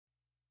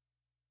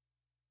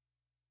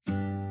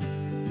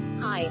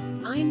Hi,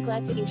 I am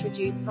glad to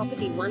introduce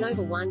property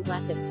 1/1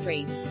 Glassop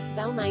Street,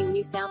 Balmain,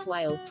 New South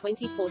Wales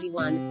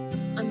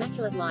 2041.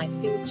 Immaculate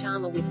light-filled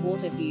charmer with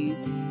water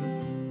views.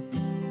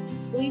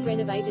 Fully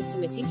renovated to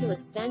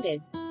meticulous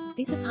standards,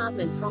 this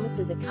apartment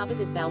promises a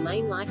coveted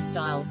Balmain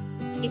lifestyle.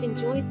 It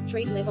enjoys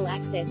street-level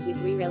access with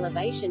rear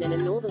elevation and a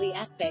northerly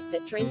aspect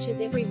that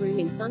drenches every room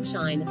in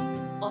sunshine,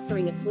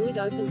 offering a fluid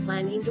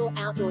open-plan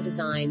indoor-outdoor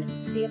design.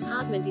 The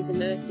apartment is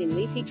immersed in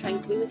leafy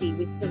tranquility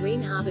with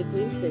serene harbour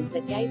glimpses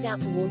that gaze out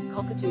towards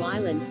Cockatoo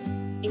Island.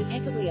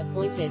 Impeccably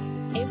appointed,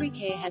 every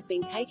care has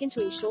been taken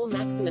to ensure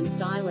maximum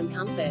style and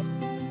comfort.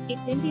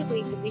 It's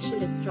enviably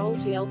positioned a stroll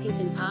to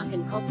Elkington Park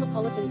and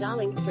cosmopolitan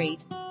Darling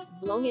Street.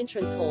 Long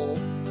entrance hall,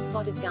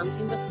 spotted gum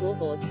timber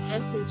floorboards,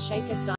 Hampton's Shaker style